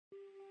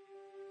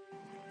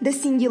The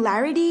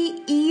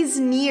singularity is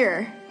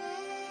near.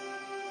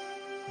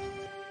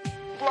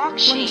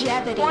 Blockchain,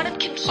 Longevity, quantum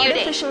computing,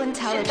 artificial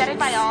intelligence, synthetic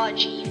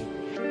biology.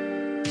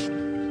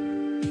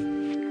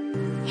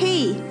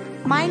 Hey,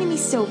 my name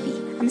is Sophie.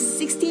 I'm a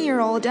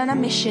 16-year-old on a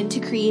mission to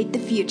create the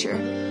future.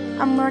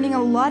 I'm learning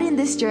a lot in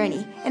this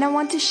journey, and I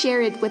want to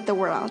share it with the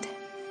world.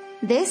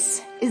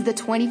 This is the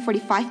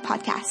 2045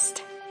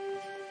 podcast.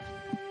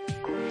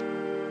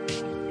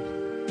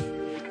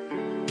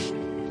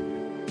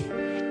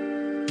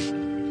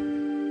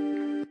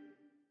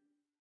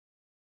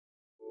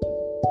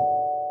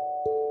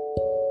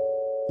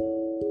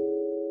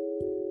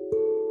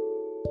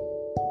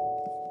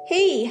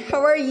 Hey,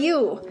 how are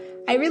you?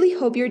 I really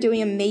hope you're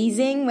doing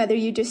amazing, whether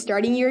you're just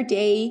starting your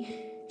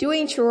day,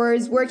 doing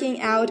chores, working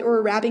out,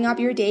 or wrapping up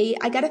your day.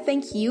 I gotta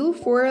thank you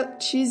for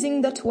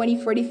choosing the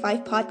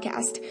 2045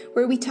 podcast,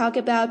 where we talk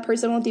about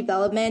personal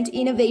development,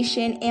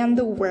 innovation, and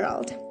the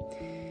world.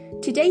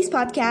 Today's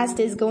podcast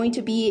is going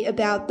to be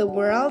about the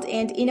world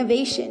and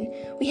innovation.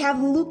 We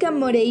have Luca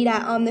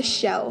Moreira on the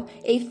show,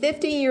 a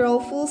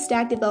 15-year-old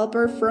full-stack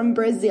developer from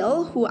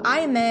Brazil who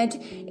I met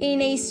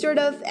in a sort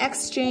of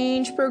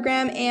exchange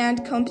program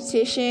and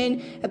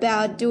competition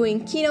about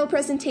doing keynote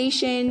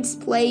presentations,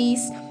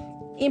 plays,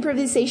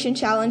 improvisation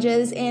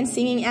challenges, and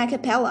singing a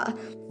cappella.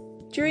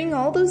 During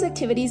all those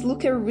activities,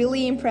 Luca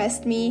really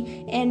impressed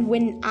me, and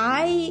when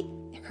I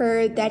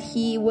heard that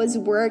he was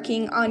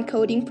working on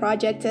coding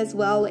projects as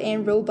well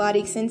and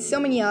robotics and so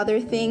many other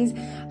things,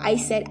 I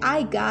said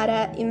I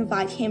gotta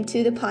invite him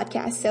to the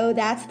podcast. So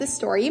that's the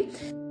story.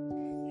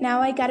 Now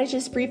I gotta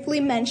just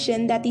briefly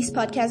mention that this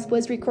podcast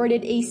was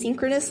recorded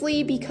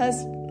asynchronously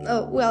because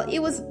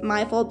it was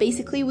my fault.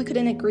 Basically, we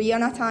couldn't agree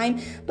on a time,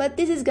 but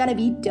this is gonna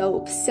be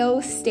dope, so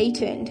stay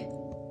tuned.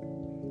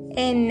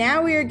 And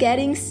now we're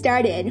getting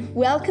started.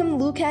 Welcome,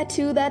 Luca,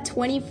 to the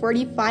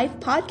 2045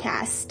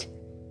 podcast.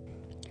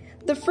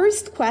 The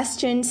first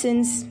question,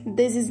 since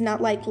this is not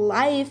like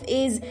live,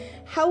 is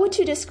how would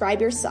you describe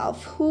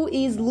yourself? Who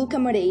is Luca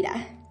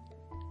Moreira?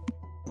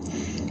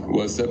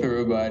 What's up,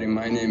 everybody?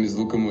 My name is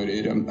Luca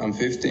Moreira. I'm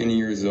 15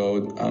 years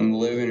old. I'm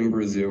living in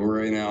Brazil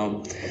right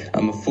now.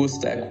 I'm a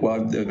full-stack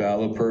web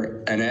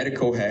developer, an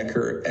ethical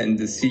hacker, and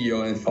the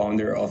CEO and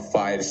founder of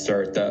 5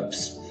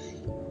 startups.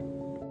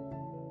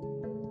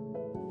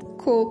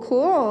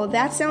 Cool.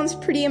 That sounds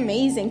pretty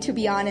amazing, to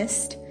be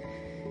honest.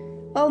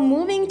 Well,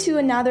 moving to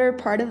another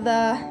part of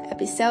the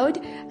episode,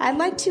 I'd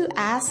like to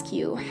ask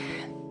you,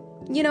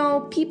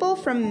 people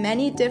from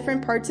many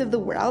different parts of the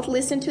world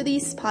listen to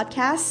these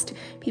podcasts.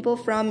 People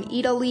from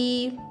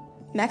Italy,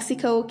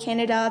 Mexico,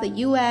 Canada, the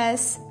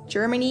US,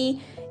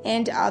 Germany,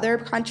 and other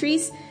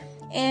countries.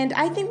 And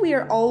I think we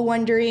are all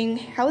wondering,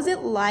 how is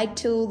it like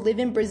to live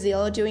in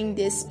Brazil during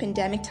these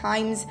pandemic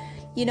times?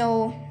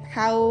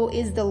 How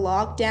is the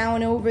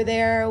lockdown over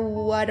there?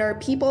 What are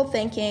people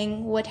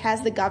thinking? What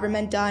has the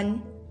government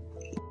done?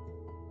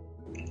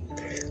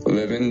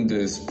 Living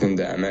this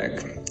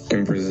pandemic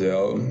in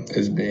Brazil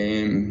is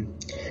being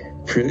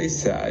pretty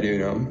sad,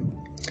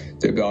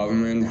 The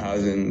government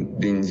hasn't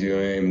been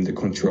doing the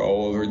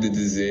control over the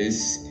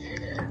disease.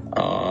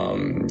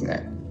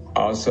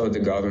 Also, the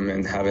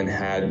government haven't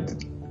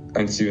had,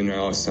 until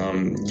now,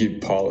 some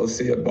good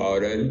policy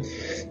about it.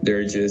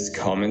 They're just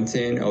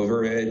commenting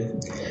over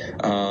it.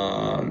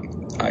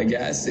 I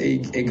guess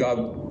it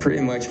got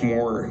pretty much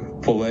more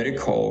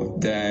political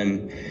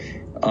than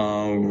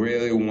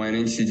really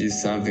wanting to do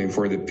something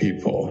for the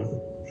people.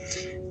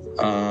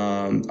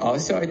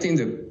 Also, I think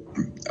the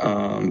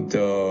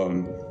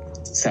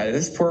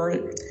saddest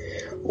part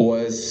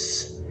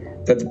was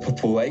that the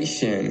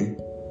population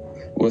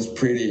was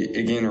pretty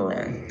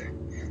ignorant.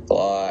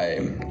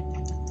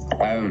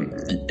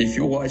 If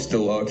you watch the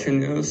local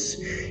news,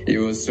 it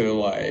was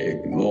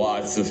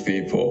lots of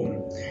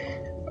people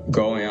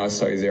going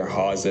outside their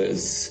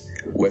houses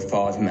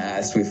without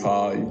masks,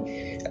 without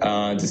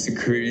the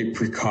security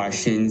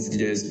precautions,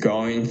 just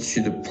going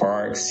to the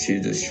parks, to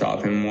the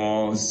shopping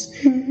malls,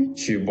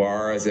 to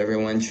bars,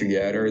 everyone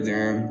together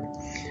there.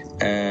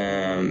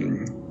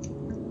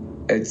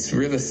 It's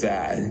really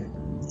sad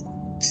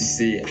to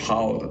see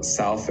how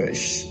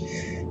selfish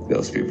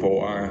those people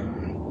are,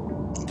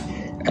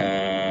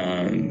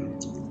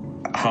 and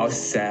how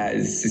sad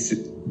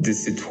the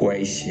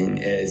situation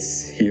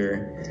is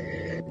here.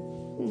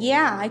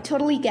 Yeah, I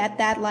totally get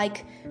that.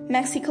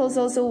 Mexico is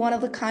also one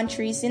of the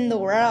countries in the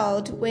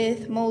world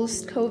with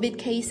most COVID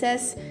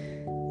cases.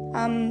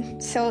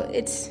 So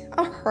it's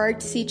a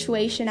hard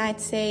situation,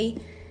 I'd say.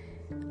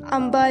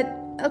 But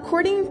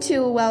according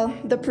to,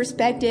 the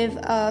perspective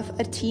of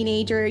a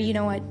teenager,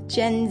 a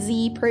Gen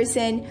Z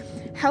person,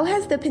 how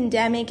has the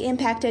pandemic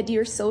impacted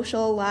your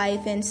social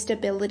life and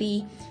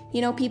stability?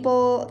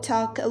 People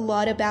talk a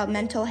lot about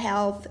mental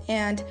health,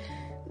 and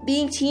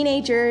being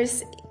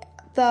teenagers,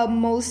 the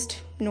most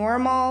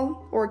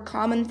normal or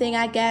common thing,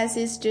 I guess,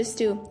 is just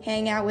to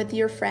hang out with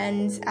your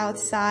friends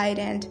outside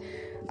and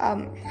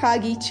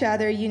hug each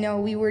other.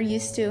 We were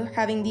used to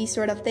having these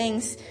sort of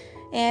things,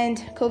 and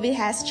COVID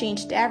has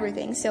changed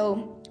everything.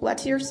 So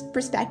what's your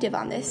perspective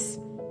on this?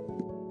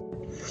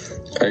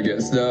 I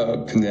guess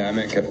the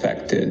pandemic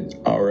affected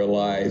our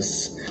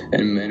lives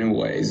in many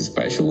ways,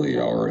 especially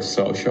our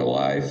social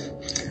life.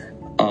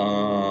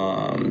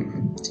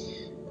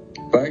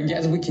 But I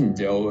guess we can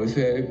deal with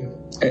it.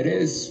 It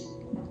is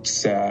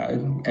sad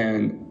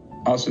and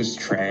also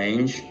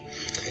strange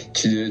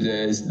to do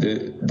this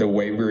the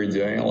way we're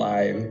doing,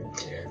 like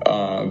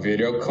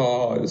video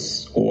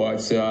calls,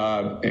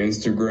 WhatsApp,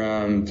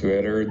 Instagram,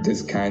 Twitter,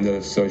 this kind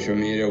of social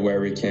media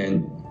where we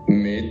can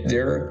meet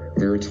there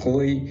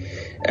virtually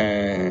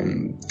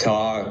and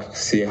talk,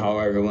 see how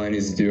everyone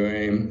is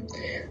doing.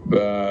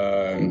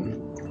 But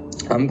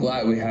I'm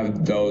glad we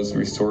have those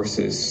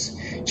resources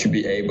to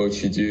be able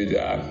to do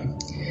that,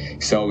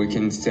 so we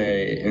can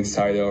stay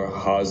inside our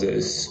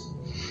houses.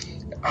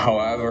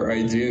 However,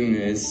 I do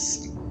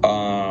miss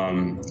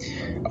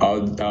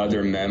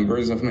other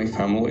members of my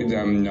family that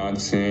I'm not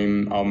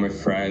seeing, all my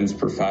friends,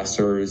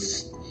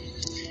 professors.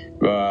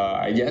 But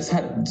I guess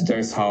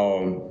that's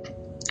how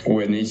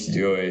we need to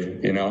do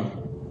it, you know?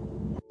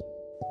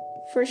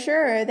 For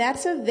sure.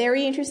 That's a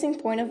very interesting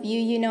point of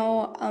view,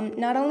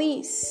 not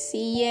only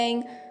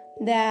seeing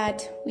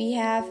that we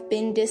have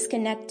been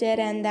disconnected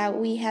and that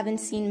we haven't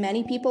seen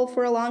many people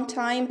for a long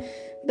time,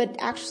 but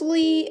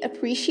actually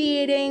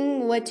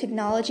appreciating what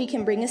technology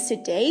can bring us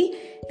today.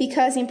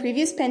 Because in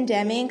previous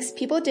pandemics,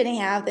 people didn't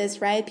have this,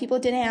 right? People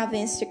didn't have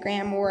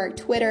Instagram or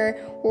Twitter,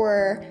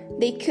 or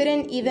they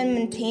couldn't even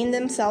maintain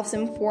themselves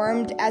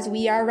informed as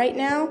we are right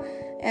now.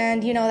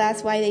 And,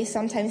 that's why they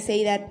sometimes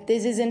say that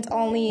this isn't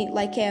only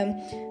like a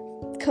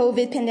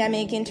COVID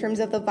pandemic in terms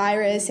of the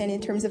virus and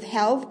in terms of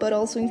health, but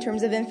also in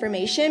terms of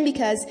information,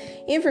 because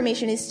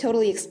information is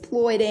totally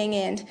exploiting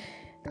and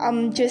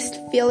just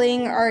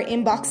filling our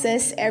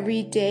inboxes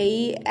every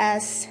day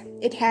as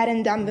it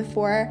hadn't done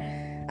before.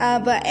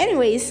 But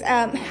anyways,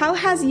 how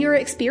has your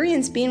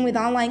experience been with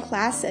online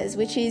classes,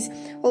 which is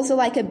also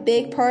like a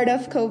big part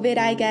of COVID,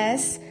 I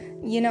guess,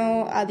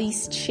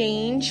 this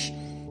change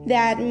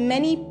that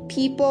many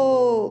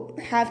people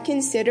have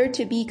considered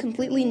to be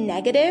completely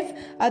negative.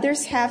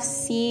 Others have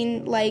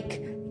seen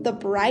like the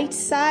bright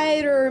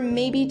side, or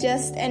maybe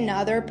just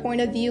another point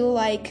of view.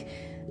 Like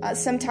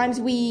sometimes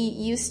we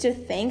used to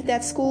think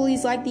that school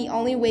is like the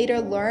only way to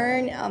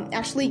learn,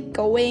 actually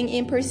going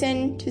in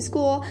person to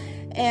school,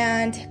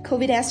 and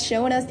COVID has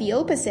shown us the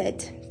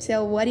opposite.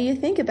 So what do you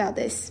think about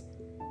this?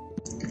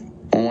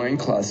 Online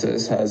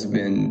classes has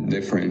been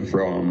different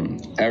from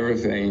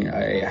everything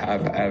I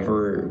have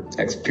ever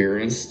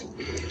experienced.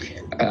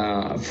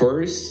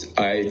 First,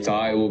 I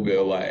thought it would be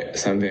like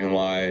something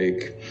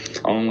like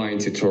online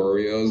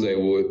tutorials I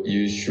would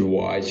use to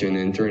watch on the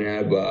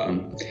internet,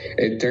 but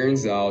it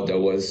turns out that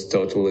was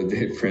totally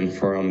different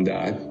from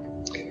that.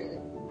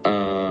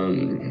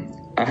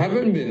 I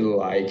haven't been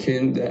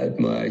liking that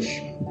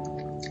much.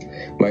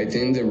 But I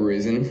think the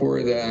reason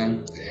for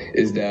that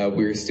is that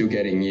we're still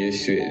getting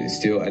used to it,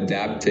 still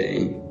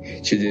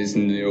adapting to this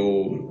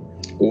new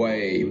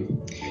way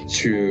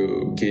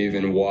to give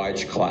and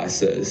watch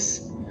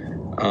classes.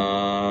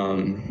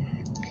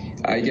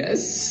 I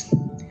guess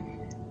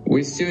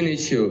we still need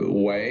to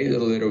wait a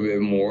little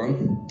bit more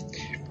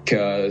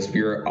because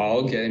we're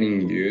all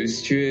getting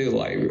used to it,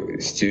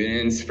 like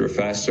students,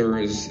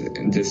 professors,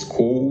 the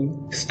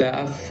school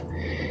staff.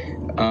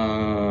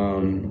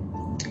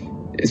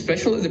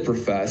 Especially the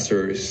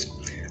professors,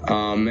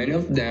 many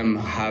of them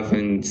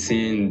haven't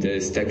seen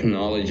these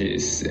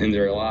technologies in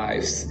their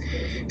lives.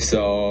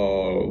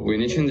 So we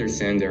need to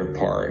understand their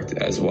part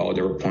as well,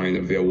 their point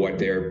of view, what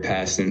they're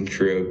passing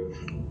through.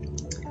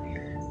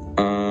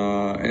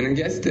 And I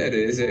guess that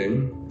is it.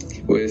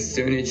 We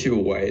still need to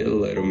wait a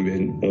little bit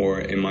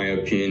more, in my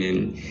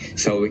opinion,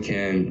 so we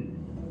can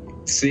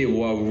see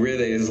what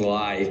really is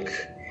like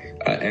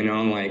an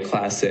online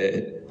class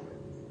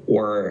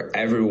where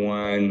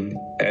everyone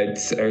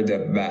is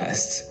the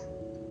best.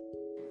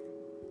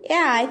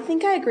 Yeah, I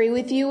think I agree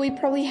with you. We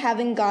probably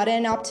haven't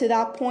gotten up to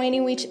that point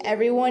in which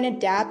everyone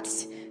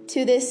adapts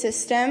to this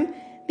system,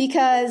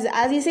 because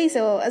as you say,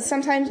 so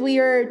sometimes we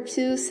are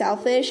too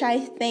selfish, I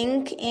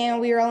think,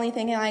 and we are only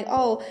thinking like,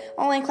 oh,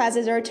 online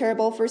classes are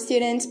terrible for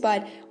students,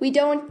 but we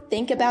don't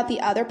think about the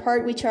other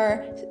part, which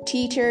are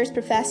teachers,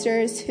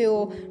 professors,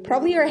 who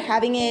probably are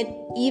having it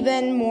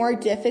even more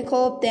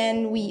difficult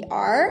than we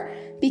are,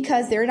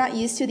 because they're not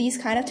used to these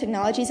kind of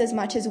technologies as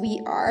much as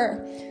we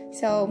are.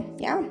 So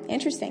yeah,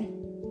 interesting.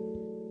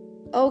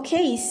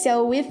 Okay,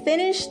 so we've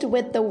finished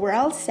with the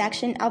world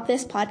section of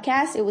this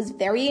podcast. It was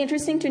very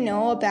interesting to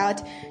know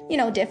about,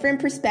 different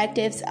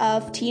perspectives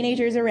of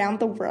teenagers around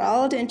the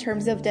world in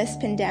terms of this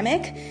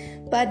pandemic.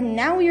 But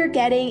now we are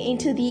getting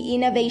into the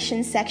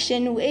innovation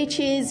section, which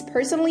is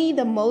personally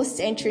the most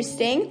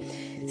interesting.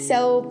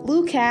 So,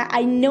 Luca,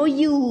 I know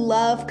you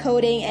love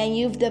coding and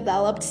you've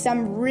developed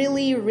some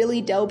really,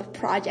 really dope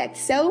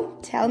projects. So,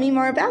 tell me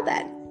more about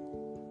that.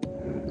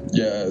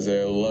 Yes,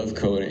 I love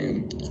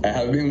coding. I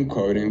have been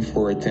coding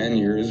for 10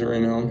 years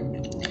right now,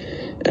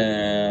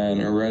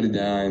 and already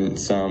done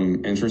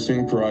some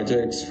interesting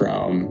projects,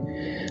 from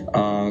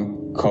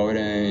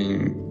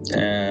coding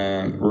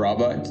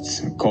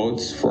robots,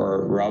 codes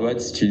for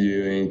robots to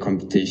do in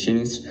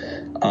competitions,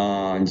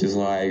 just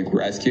like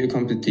rescue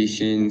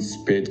competitions,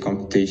 speed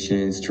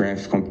competitions,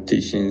 strength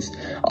competitions,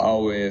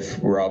 all with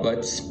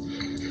robots.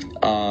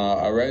 I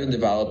already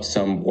developed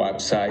some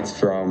websites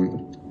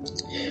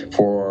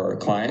for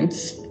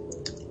clients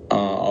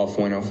of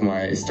one of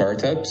my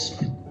startups.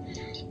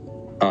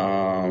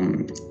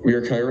 We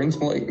are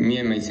currently, me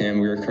and my team,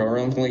 we are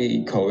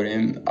currently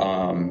coding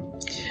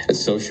a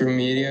social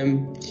media,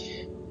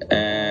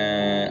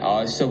 and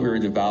also we're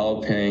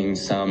developing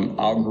some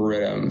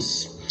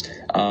algorithms.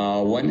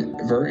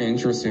 One very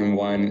interesting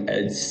one,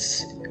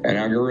 it's an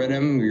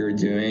algorithm we are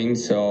doing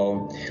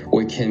so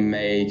we can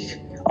make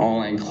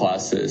online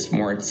classes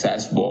more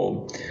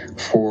accessible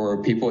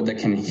for people that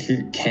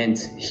can't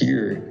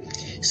hear,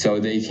 so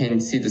they can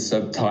see the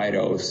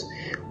subtitles.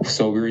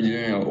 So we're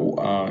doing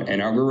an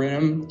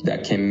algorithm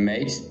that can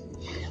make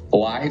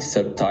live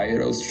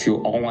subtitles to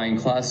online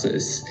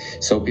classes.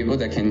 So people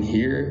that can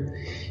hear,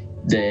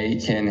 they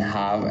can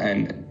have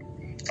an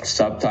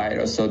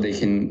subtitle so they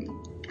can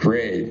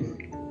read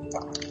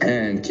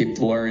and keep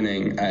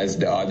learning as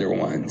the other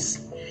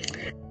ones.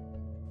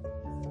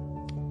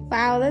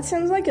 Wow, that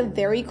sounds like a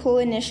very cool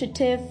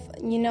initiative,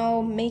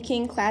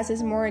 making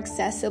classes more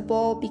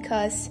accessible,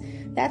 because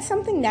that's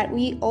something that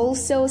we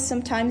also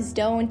sometimes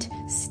don't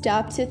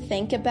stop to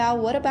think about.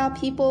 What about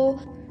people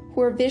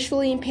who are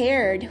visually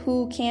impaired,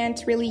 who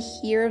can't really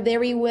hear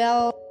very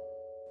well?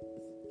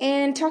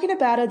 And talking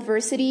about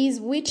adversities,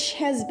 which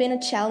has been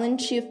a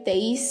challenge you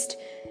faced,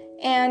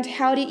 and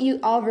how did you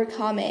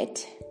overcome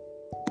it?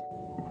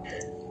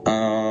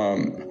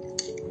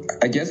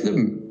 I guess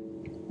the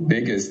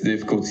biggest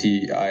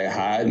difficulty I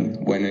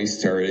had when I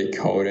started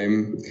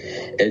coding,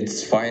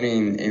 it's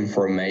finding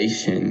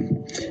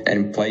information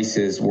and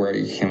places where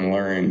you can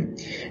learn,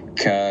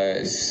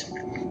 because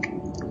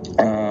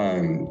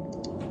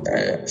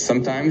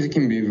sometimes it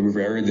can be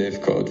very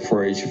difficult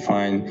for you to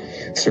find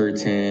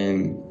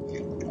certain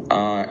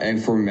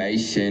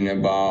information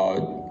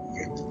about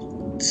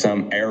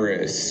some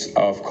areas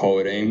of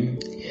coding,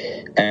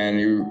 and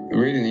you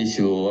really need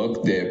to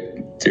look there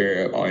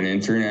on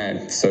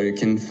internet so you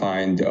can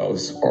find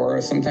those,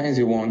 or sometimes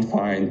you won't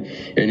find.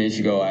 You need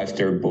to go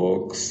after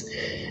books,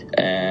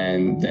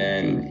 and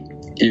then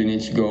you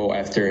need to go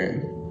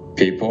after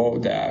people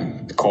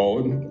that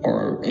code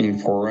or in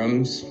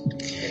forums.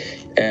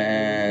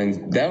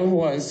 And that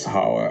was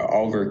how I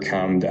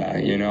overcome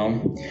that,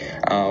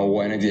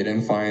 when I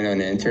didn't find on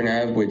the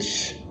internet,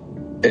 which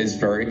is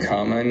very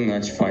common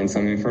not to find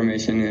some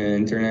information on the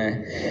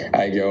internet.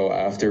 I go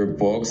after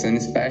books, and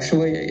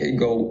especially I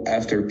go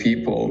after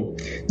people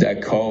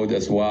that code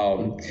as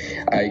well.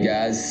 I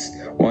guess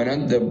one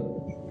of the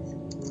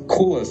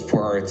coolest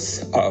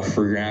parts of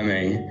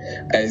programming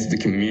is the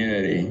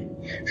community,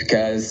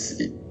 because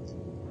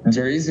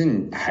there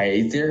isn't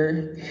hate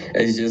there.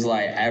 It's just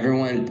like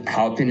everyone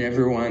helping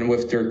everyone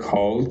with their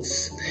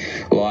codes,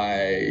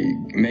 like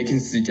making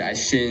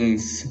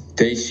suggestions,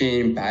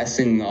 teaching,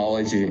 passing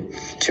knowledge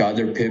to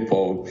other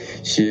people,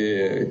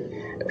 to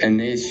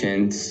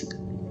nations,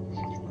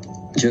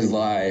 just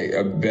like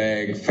a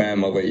big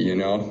family,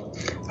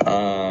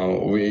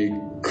 we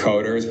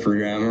coders,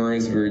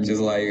 programmers, we're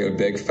just like a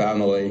big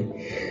family.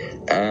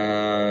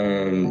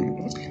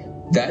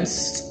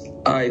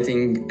 I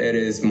think it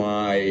is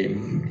my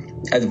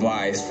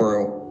advice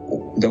for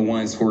the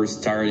ones who are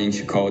starting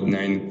to code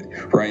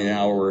right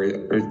now, or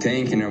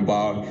thinking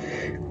about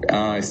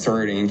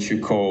starting to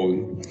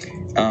code.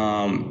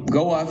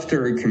 Go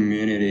after a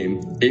community.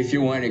 If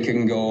you want, you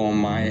can go on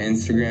my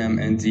Instagram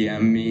and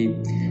DM me.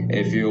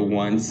 If you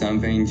want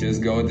something,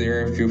 just go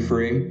there, feel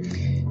free.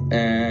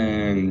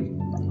 And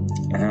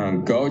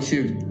go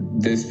to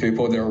these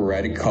people that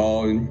already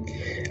code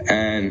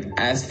and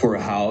ask for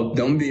help.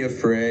 Don't be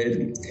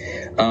afraid.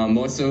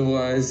 Most of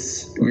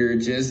us, we're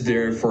just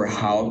there for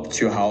help,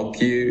 to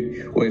help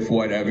you with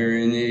whatever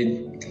you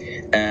need.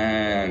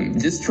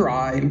 And just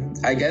try.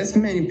 I guess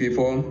many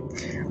people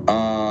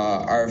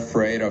are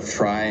afraid of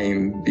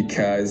trying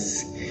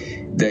because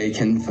they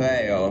can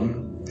fail.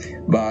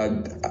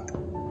 But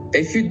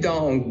if you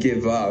don't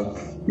give up,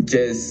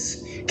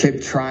 just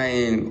keep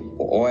trying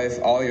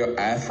with all your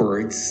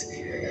efforts.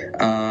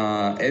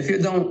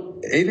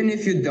 Even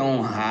if you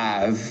don't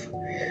have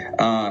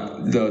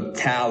the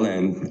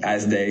talent,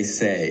 as they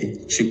say,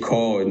 to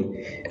code,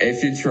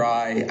 if you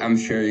try, I'm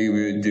sure you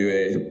will do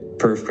it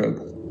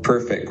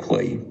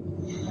perfectly.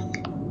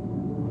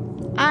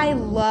 I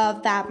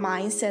love that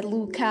mindset,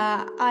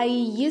 Luca. I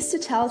used to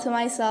tell to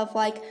myself,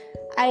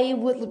 I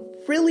would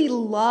really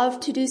love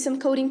to do some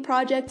coding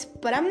projects,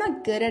 but I'm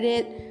not good at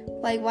it.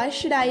 Why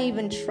should I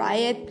even try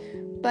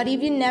it? But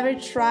if you never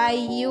try,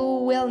 you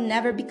will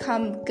never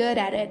become good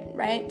at it,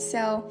 right?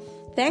 So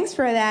thanks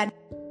for that.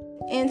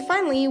 And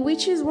finally,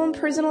 which is one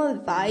personal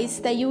advice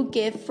that you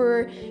give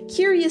for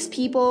curious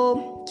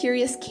people,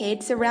 curious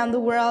kids around the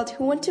world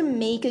who want to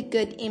make a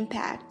good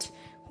impact,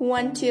 who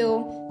want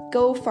to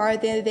go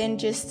farther than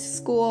just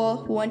school,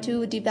 who want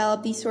to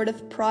develop these sort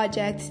of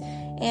projects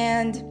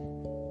and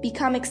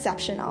become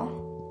exceptional?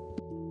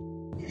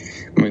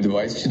 My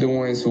advice to the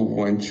ones who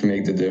want to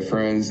make the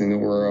difference in the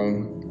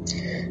world,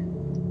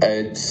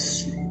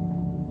 it's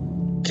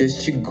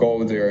just to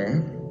go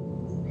there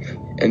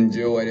and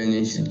do what you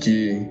need to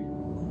do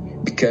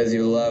because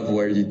you love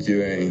what you're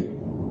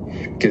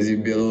doing, because you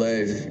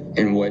believe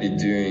in what you're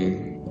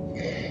doing,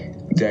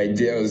 the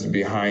ideas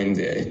behind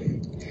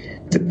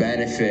it, the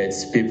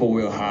benefits people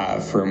will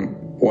have from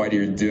what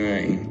you're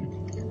doing.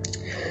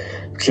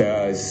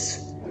 Because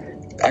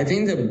I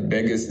think the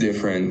biggest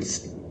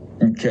difference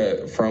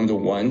from the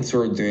ones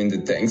who are doing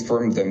the things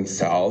for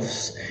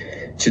themselves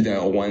to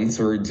the ones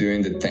who are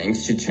doing the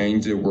things to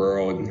change the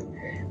world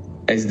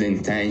is the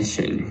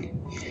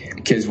intention.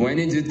 Because when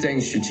you do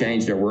things to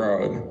change the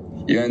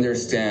world, you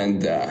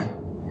understand that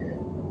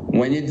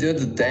when you do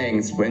the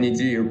things, when you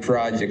do your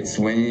projects,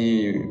 when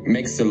you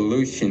make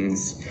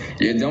solutions,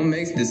 you don't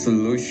make the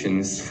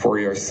solutions for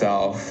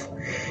yourself.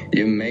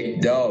 You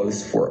make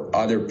those for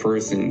other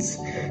persons,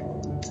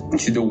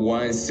 to the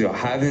ones who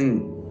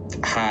haven't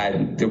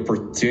had the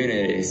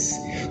opportunities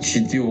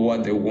to do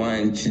what they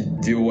want, to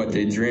do what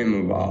they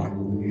dream about.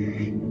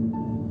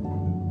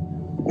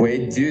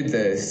 We do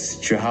this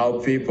to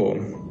help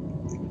people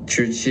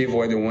to achieve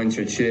what they want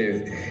to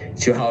achieve,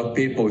 to help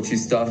people to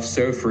stop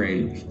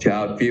suffering, to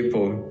help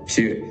people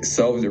to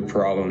solve their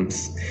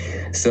problems.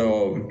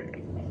 So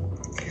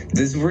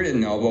this is really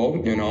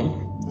noble, you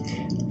know.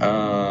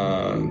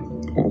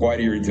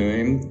 What you're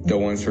doing, the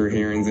ones who are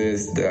hearing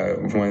this, the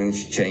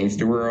ones to change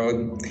the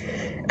world.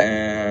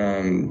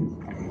 And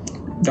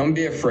don't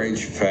be afraid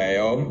to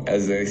fail,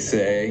 as they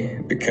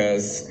say,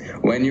 because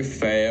when you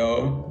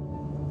fail,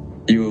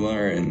 you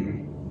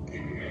learn.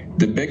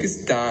 The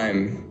biggest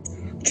time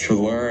to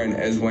learn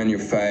is when you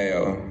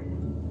fail.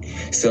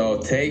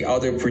 So take all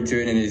the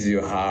opportunities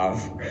you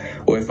have,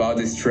 with all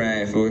the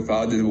strength, with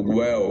all the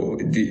will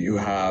that you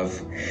have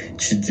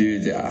to do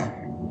that.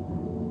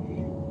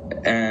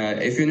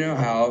 And if you know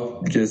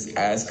how, just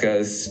ask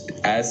us.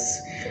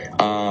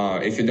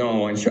 If you don't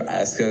want to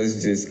ask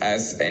us, just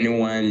ask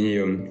anyone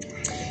you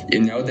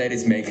know that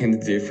is making the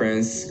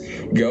difference.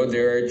 Go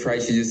there, try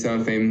to do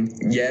something.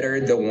 Gather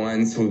the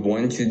ones who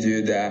want to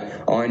do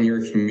that on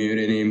your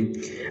community.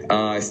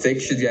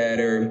 Stick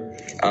together,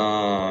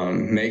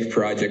 make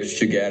projects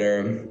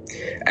together,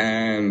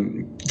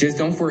 and just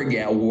don't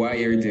forget why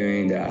you're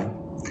doing that.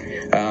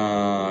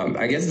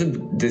 I guess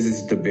this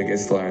is the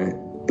biggest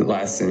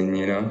lesson,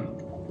 you know.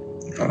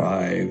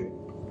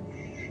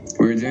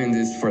 We're doing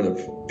this for the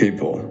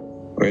people.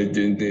 We're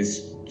doing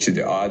this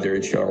to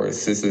our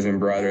sisters and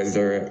brothers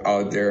that are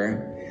out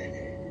there.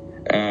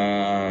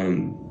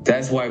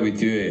 That's why we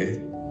do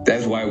it.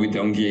 That's why we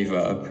don't give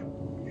up.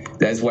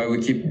 That's why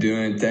we keep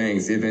doing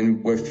things,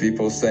 even if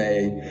people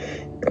say,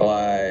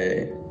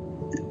 like,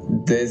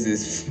 this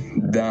is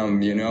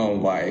dumb, you know,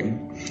 like,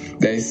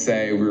 they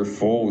say we're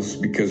fools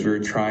because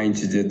we're trying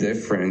to do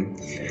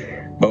different.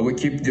 But we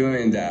keep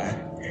doing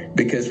that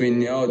because we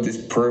know this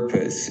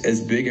purpose is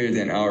bigger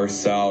than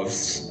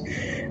ourselves,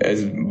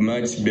 is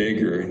much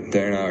bigger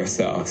than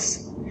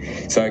ourselves.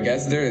 So I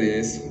guess there it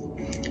is.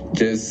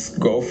 Just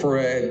go for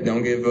it,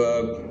 don't give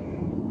up,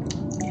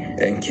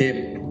 and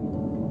keep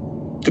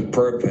the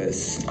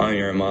purpose on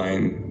your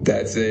mind.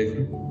 That's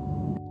it.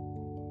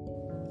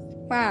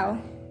 Wow.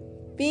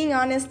 Being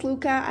honest,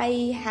 Luca,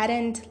 I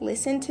hadn't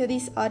listened to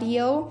this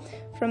audio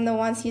from the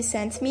ones you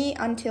sent me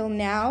until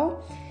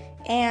now.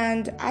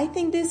 And I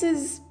think this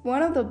is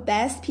one of the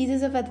best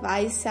pieces of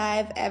advice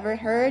I've ever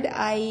heard.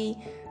 I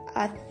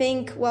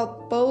think,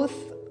 well, both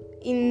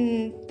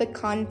in the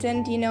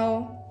content, you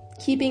know,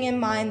 keeping in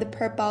mind the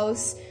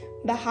purpose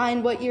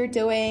behind what you're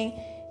doing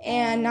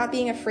and not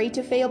being afraid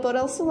to fail, but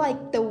also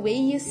like the way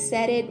you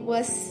said it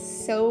was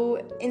so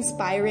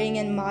inspiring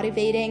and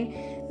motivating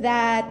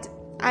that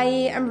I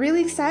am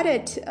really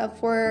excited I'm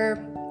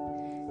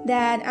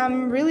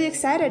really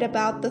excited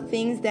about the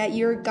things that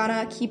you're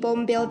gonna keep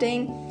on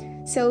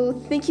building. So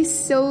thank you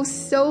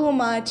so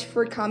much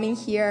for coming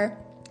here.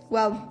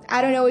 Well,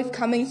 I don't know if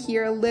coming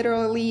here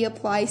literally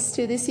applies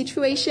to this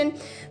situation,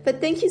 but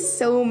thank you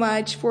so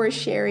much for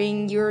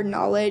sharing your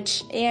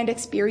knowledge and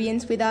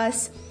experience with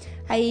us.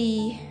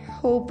 I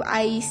hope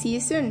I see you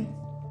soon.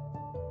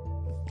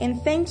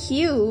 And thank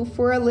you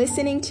for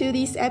listening to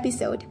this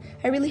episode.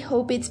 I really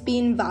hope it's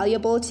been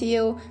valuable to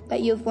you,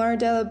 that you've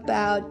learned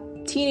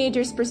about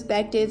teenagers'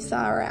 perspectives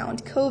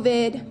around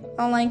COVID,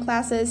 online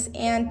classes,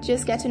 and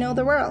just get to know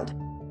the world.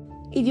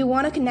 If you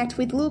want to connect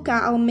with Luca,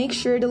 I'll make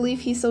sure to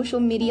leave his social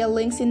media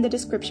links in the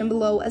description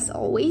below as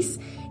always.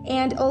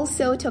 And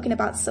also, talking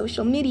about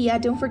social media,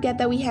 don't forget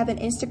that we have an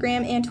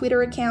Instagram and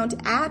Twitter account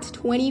at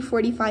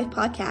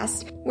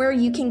 2045podcast, where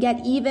you can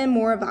get even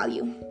more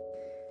value.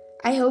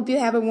 I hope you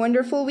have a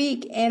wonderful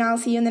week, and I'll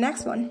see you in the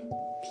next one.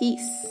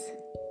 Peace.